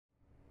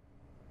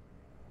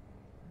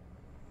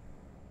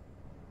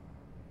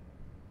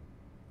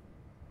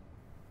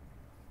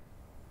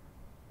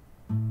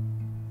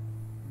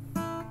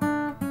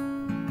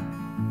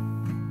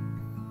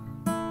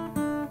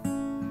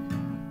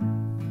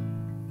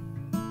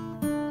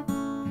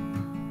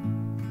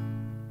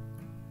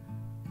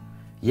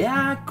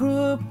Yeah, I grew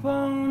up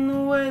on the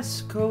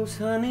West Coast,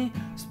 honey,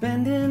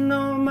 spending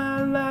all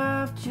my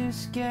life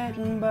just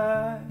getting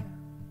by.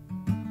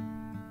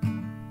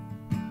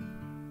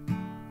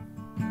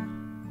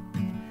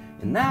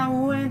 And I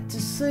went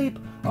to sleep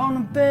on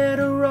a bed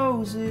of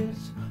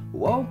roses,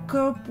 woke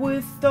up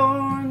with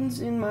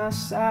thorns in my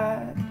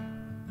side.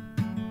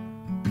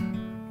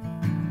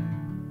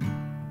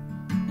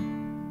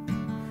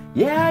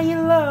 Yeah, you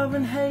love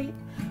and hate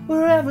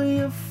wherever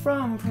you're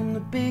from the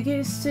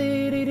biggest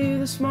city to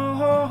the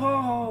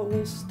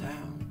smallest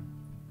town.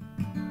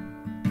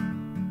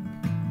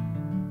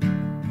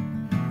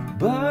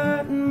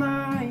 But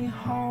my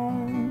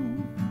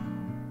home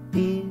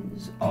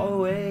is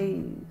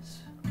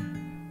always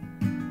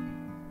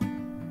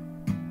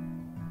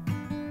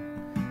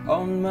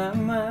on my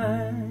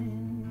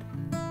mind.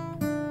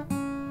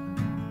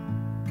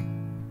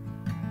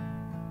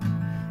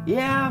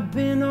 Yeah, I've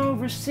been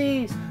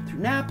overseas,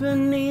 through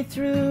Napanee,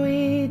 through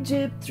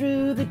Egypt,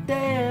 through the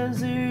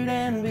desert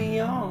and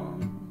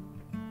beyond.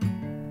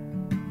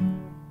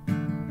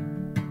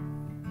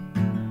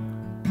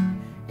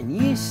 And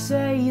you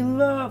say you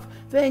love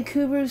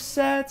Vancouver's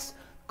sights,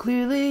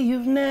 clearly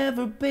you've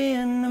never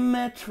been to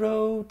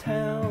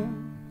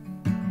Metrotown.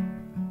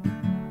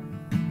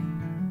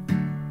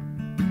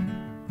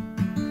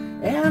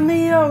 And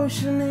the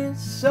ocean is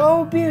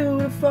so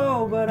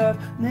beautiful, but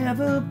I've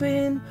never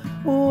been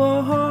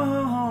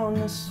one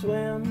to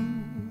swim.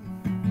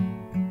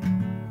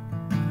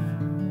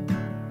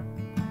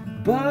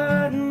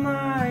 But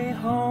my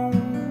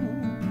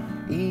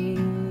home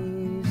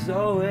is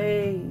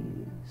always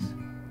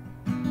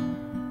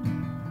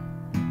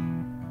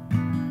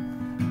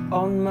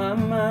on my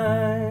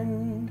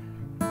mind.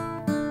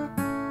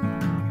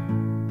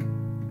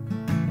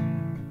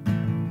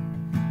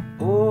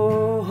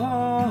 Oh,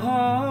 oh,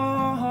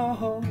 oh,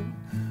 oh,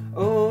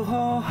 oh,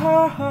 oh,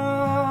 oh.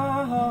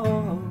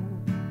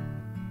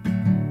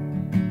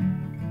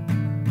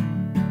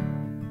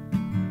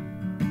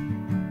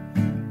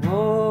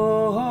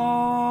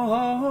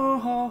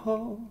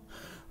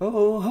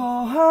 Oh,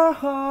 oh,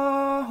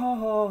 oh,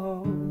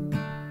 oh.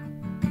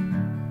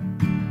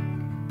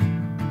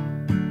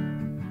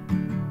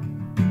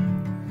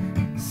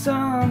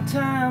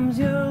 Sometimes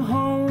your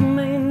home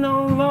ain't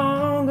no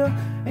longer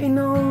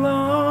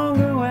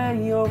where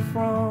you're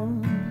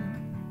from.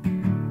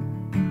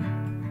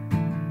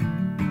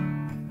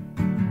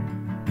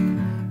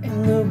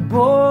 And the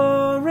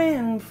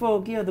boring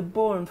folk, yeah, the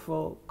boring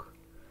folk,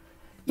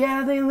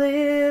 yeah, they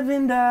live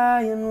and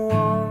die in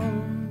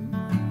one.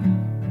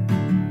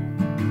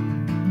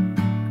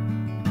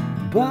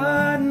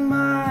 But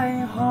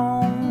my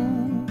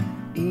home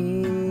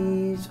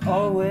is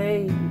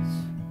always,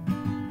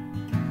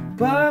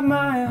 but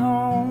my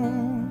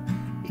home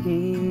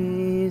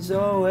is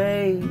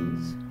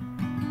always,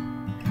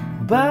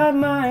 but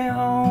my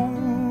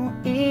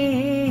home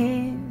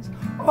is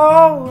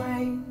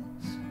always,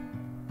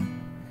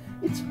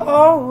 it's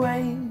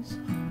always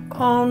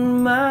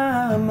on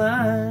my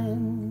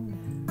mind.